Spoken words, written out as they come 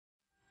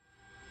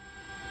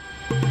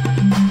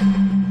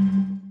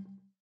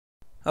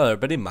Hello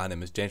everybody, my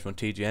name is James from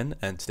TGN,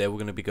 and today we're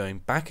going to be going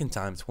back in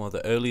time to one of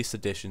the earliest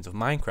editions of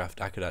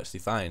Minecraft I could actually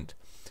find.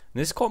 And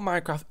this is called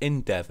Minecraft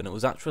InDev, and it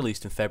was actually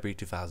released in February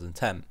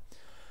 2010.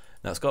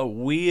 Now it's got a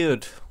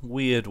weird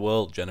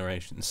world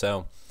generation,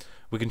 so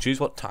we can choose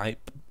what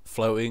type: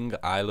 floating,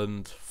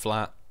 island,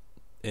 flat,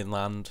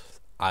 inland,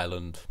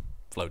 island,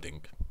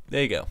 floating.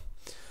 There you go.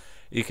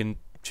 You can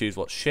choose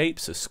what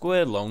shapes: so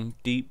square, long,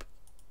 deep,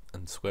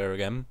 and square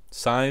again.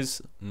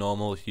 Size: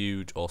 normal,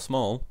 huge, or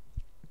small.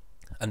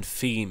 And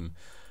theme: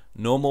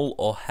 normal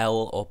or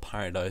hell or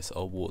paradise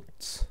or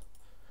woods.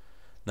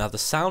 Now the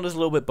sound is a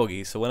little bit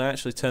buggy, so when I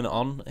actually turn it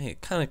on,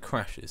 it kind of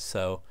crashes,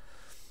 so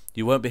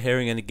you won't be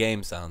hearing any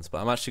game sounds,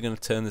 but I'm actually going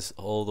to turn this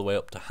all the way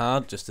up to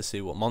hard just to see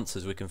what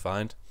monsters we can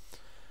find.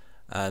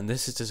 And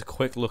this is just a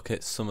quick look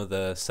at some of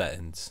the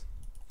settings.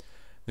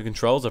 The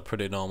controls are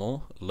pretty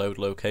normal. Load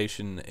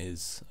location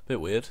is a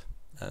bit weird,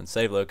 and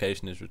save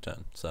location is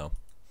return. So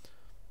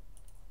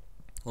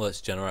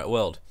let's generate a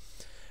world.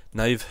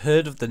 Now you've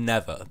heard of the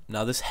Nether.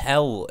 Now this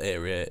hell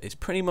area is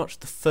pretty much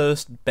the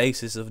first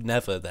basis of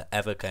Nether that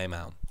ever came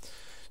out.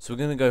 So we're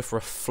going to go for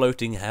a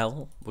floating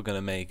hell. We're going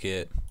to make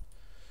it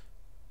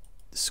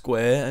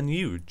square and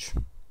huge.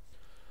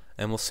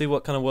 And we'll see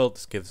what kind of world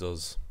this gives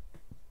us.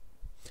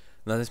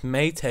 Now this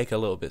may take a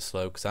little bit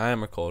slow because I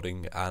am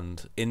recording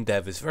and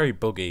InDev is very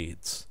buggy.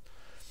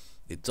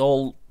 It's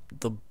all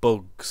the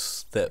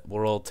bugs that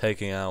we're all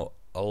taking out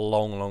a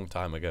long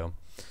time ago.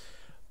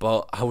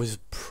 But I was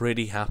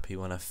pretty happy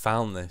when I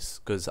found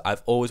this, because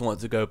I've always wanted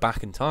to go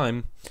back in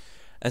time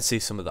and see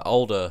some of the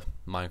older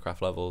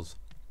Minecraft levels,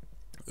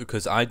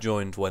 because I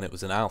joined when it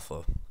was an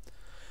alpha.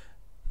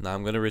 Now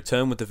I'm going to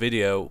return with the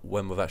video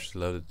when we've actually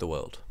loaded the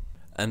world.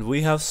 And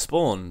we have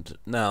spawned.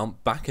 Now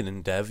back in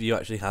InDev you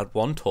actually had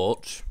one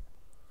torch,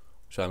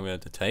 which I'm going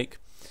to take,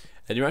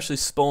 and you actually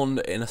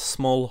spawned in a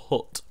small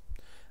hut.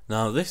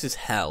 Now this is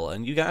hell,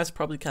 and you guys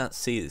probably can't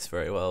see this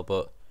very well,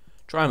 but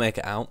try and make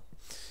it out.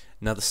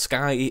 Now the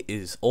sky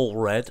is all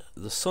red,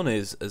 the sun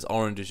is as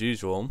orange as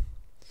usual,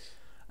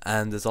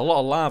 and there's a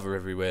lot of lava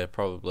everywhere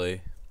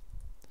probably.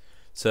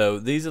 So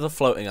these are the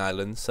floating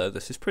islands, so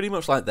this is pretty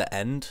much like the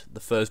end,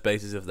 the first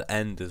basis of the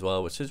end as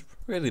well, which is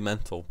really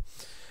mental.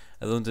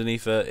 And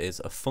underneath it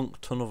is a funk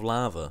ton of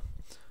lava.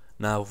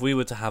 Now if we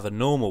were to have a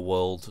normal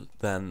world,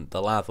 then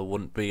the lava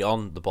wouldn't be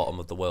on the bottom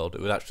of the world, it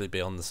would actually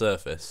be on the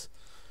surface.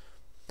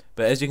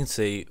 But as you can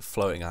see,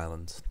 floating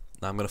islands.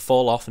 Now I'm going to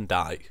fall off and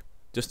die,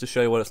 just to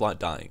show you what it's like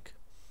dying.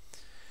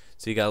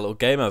 So you get a little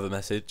game over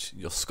message,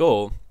 your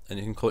score, and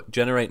you can click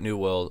generate new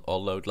world or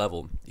load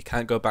level. You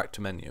can't go back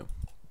to menu.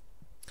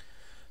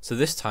 So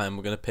this time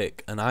we're going to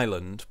pick an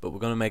island, but we're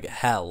going to make it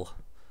hell,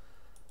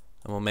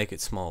 and we'll make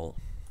it small,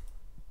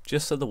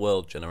 just so the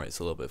world generates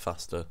a little bit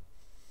faster.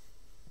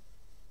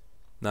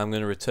 Now I'm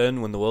going to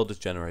return when the world is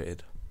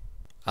generated.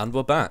 And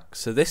we're back.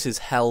 So this is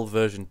hell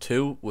version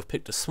 2. We've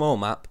picked a small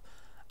map,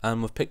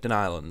 and we've picked an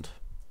island.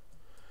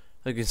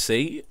 You can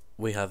see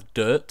we have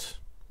dirt,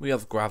 we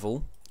have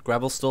gravel.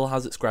 Gravel still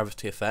has its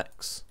gravity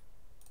effects.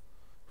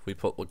 If we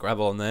put the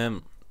gravel on there,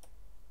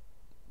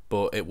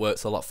 but it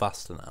works a lot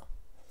faster now.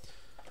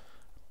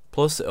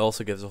 Plus it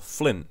also gives us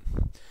flint.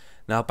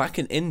 Now back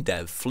in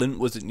InDev, flint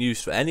wasn't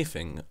used for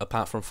anything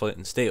apart from flint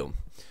and steel.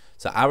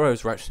 So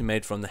arrows were actually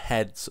made from the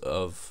heads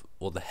of,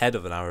 or the head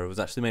of an arrow was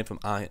actually made from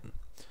iron.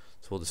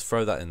 So we'll just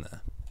throw that in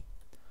there.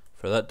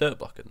 Throw that dirt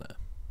block in there.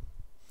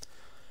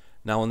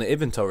 Now on the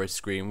inventory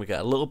screen we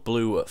get a little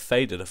blue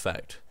faded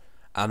effect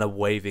and a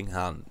waving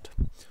hand.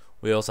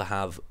 We also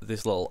have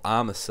this little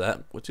armor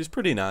set, which is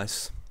pretty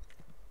nice,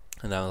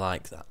 and I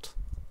like that.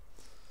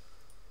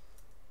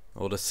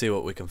 We'll just see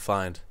what we can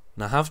find.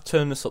 Now I have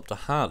turned this up to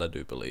hard, I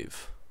do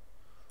believe.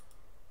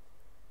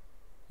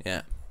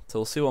 Yeah, so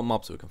we'll see what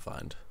mobs we can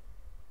find.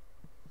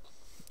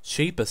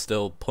 Sheep are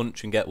still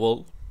punch and get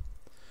wool,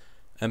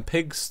 and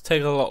pigs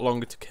take a lot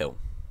longer to kill,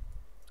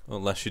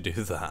 unless you do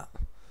that.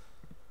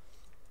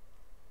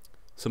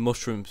 Some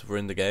mushrooms were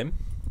in the game.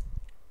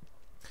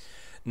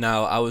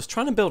 Now I was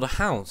trying to build a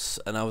house,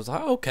 and I was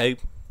like, okay,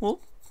 we'll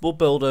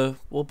build a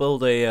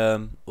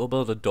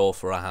door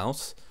for our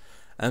house,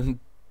 and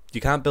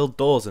you can't build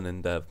doors in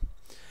InDev.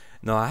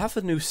 Now I have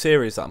a new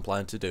series that I'm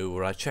planning to do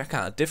where I check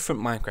out a different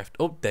Minecraft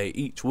update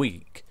each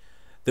week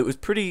that was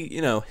pretty,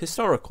 you know,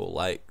 historical,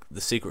 like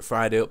the Secret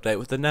Friday update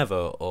with the Nether,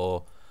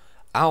 or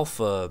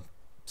Alpha,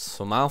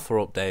 some Alpha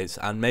updates,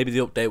 and maybe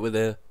the update with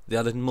the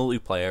added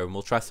multiplayer, and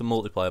we'll try some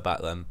multiplayer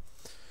back then.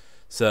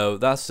 So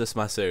that's just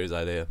my series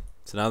idea.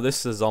 So now this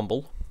is a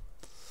zombie.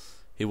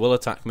 He will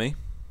attack me,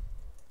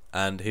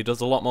 and he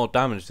does a lot more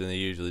damage than he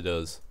usually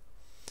does.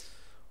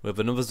 We have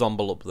another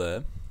zombie up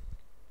there.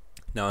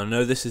 Now I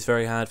know this is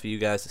very hard for you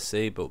guys to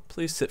see, but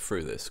please sit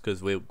through this,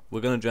 because we're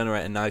going to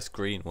generate a nice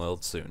green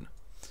world soon.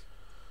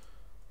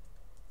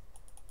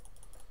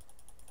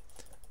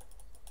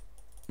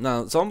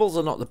 Now zombies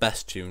are not the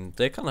best tuned.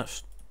 They kind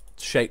of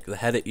shake the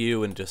head at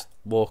you and just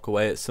walk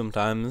away at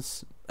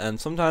sometimes, and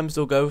sometimes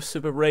they'll go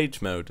super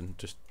rage mode and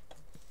just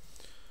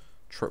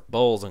trip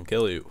balls and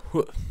kill you.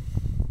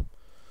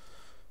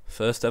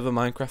 First ever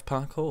Minecraft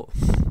parkour.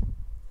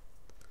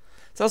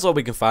 So that's all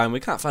we can find. We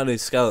can't find any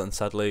skeletons,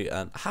 sadly,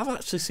 and I have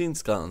actually seen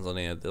skeletons on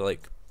here. They're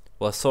like,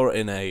 well, I saw it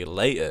in a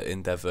later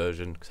InDev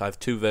version, because I have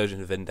 2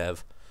 versions of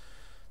InDev.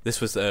 This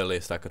was the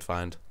earliest I could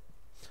find.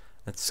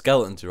 And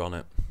skeletons are on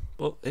it,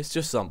 but it's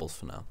just zombies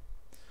for now.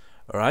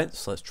 Alright,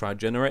 so let's try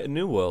generate a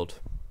new world.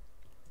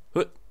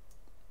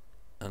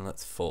 And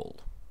let's fall.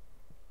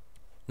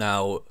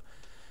 Now,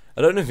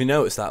 I don't know if you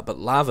noticed that, but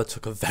lava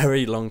took a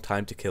very long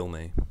time to kill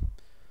me.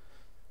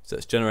 So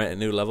let's generate a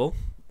new level.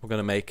 We're going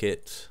to make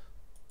it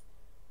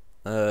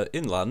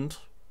inland.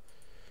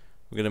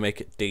 We're going to make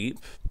it deep.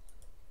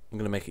 I'm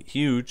going to make it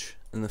huge.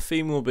 And the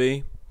theme will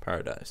be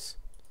paradise.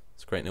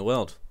 Let's create a new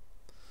world.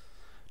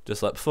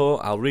 Just like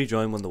before, I'll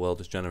rejoin when the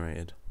world is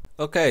generated.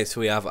 Okay, so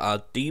we have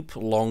our deep,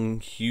 long,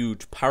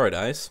 huge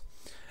paradise.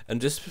 And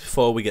just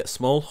before we get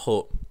small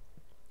hut,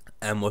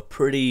 and we're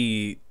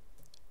pretty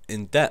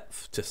in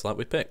depth, just like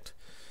we picked.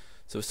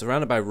 So it's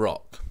surrounded by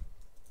rock.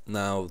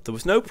 Now, there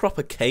was no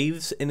proper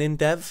caves in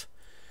InDev.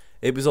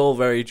 It was all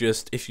very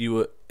just, if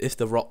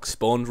the rock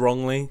spawned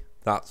wrongly,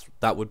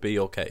 that would be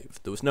your cave.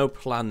 There was no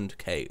planned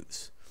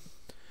caves.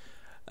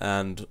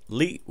 And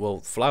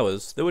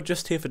flowers, they were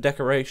just here for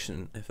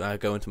decoration. If I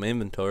go into my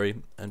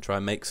inventory and try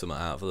and make some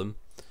out of them,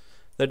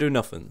 they do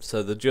nothing,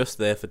 so they're just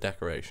there for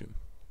decoration.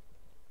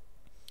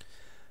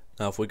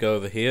 Now if we go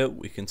over here,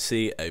 we can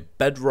see a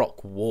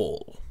bedrock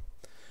wall.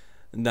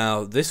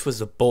 Now this was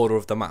the border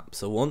of the map,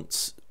 so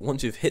once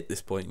you've hit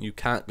this point, you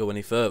can't go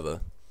any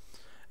further.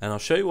 And I'll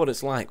show you what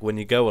it's like when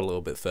you go a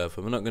little bit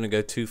further. We're not going to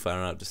go too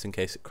far out just in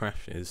case it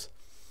crashes,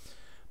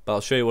 but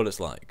I'll show you what it's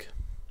like.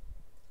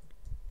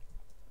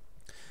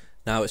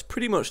 Now it's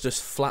pretty much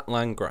just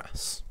flatland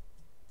grass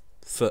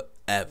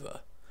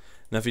forever.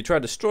 Now if you try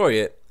to destroy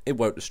it, it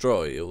won't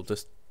destroy. It'll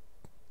just,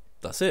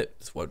 that's it,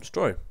 it won't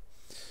destroy.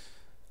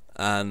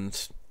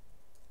 And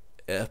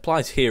it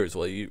applies here as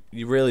well. You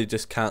really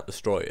just can't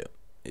destroy it.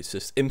 It's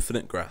just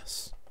infinite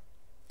grass.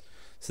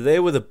 So they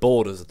were the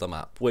borders of the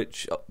map,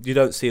 which you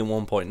don't see in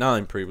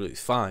 1.9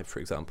 pre-release 5, for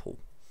example.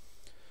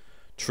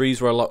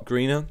 Trees were a lot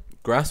greener,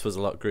 grass was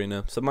a lot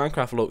greener, so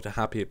Minecraft looked a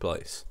happier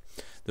place.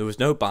 There was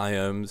no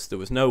biomes, there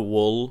was no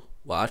wool.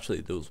 Well,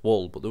 actually there was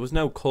wool, but there was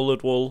no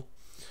coloured wool.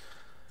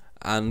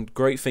 And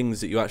great things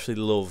that you actually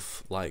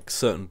love, like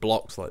certain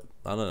blocks, like,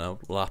 I don't know,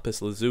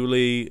 lapis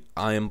lazuli,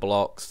 iron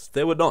blocks,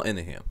 they were not in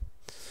here.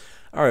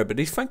 Alright,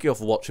 buddies, thank you all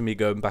for watching me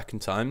going back in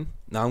time.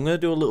 Now I'm going to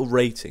do a little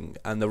rating,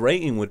 and the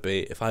rating would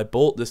be if I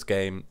bought this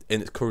game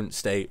in its current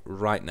state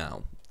right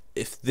now.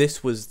 If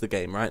this was the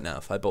game right now,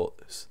 if I bought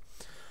this,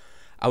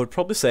 I would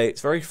probably say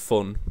it's very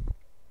fun.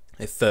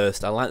 At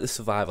first, I like the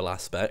survival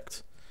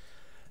aspect,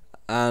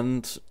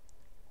 and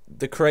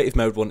the creative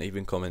mode wouldn't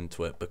even come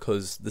into it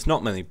because there's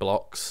not many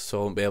blocks, so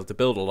I won't be able to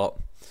build a lot.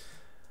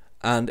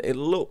 And it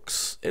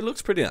looks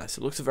pretty nice.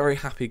 It looks a very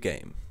happy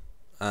game,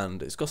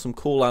 and it's got some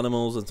cool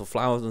animals and some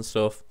flowers and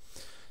stuff.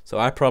 So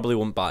I probably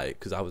wouldn't buy it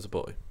because I was a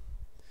boy.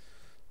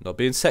 Not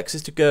being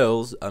sexist to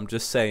girls, I'm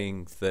just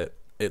saying that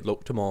it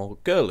looked more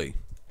girly,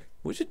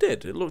 which it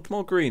did. It looked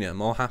more greener,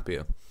 more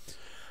happier.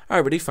 Alright,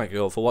 everybody, thank you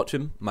all for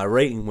watching. My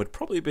rating would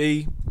probably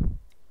be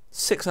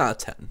 6 out of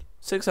 10.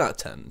 6 out of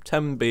 10.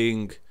 10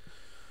 being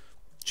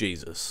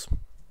Jesus.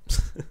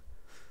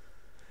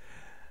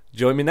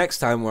 Join me next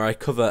time where I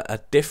cover a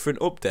different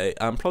update.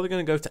 I'm probably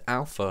going to go to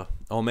Alpha,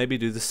 or maybe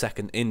do the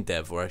second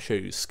InDev where I show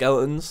you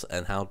skeletons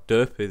and how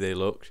derpy they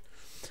looked,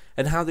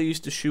 and how they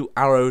used to shoot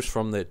arrows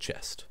from their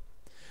chest.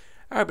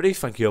 Alright, buddy,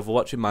 thank you all for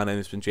watching. My name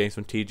has been James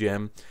from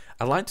TGN.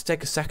 I'd like to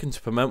take a second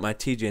to promote my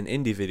TGN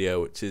Indie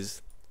video, which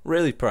is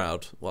really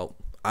proud. Well,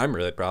 I'm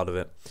really proud of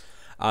it.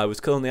 I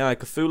was killing the Eye of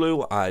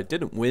Cthulhu. I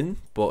didn't win,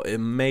 but it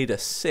made a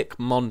sick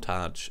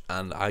montage,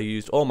 and I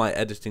used all my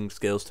editing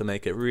skills to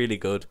make it really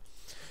good.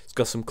 It's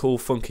got some cool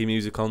funky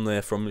music on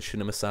there from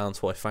Machinima Sound,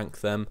 so I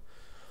thank them.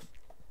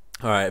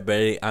 Alright,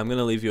 buddy, I'm going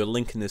to leave you a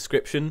link in the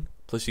description,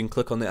 plus you can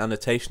click on the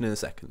annotation in a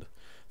second.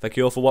 Thank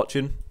you all for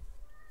watching.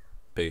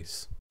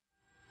 Peace.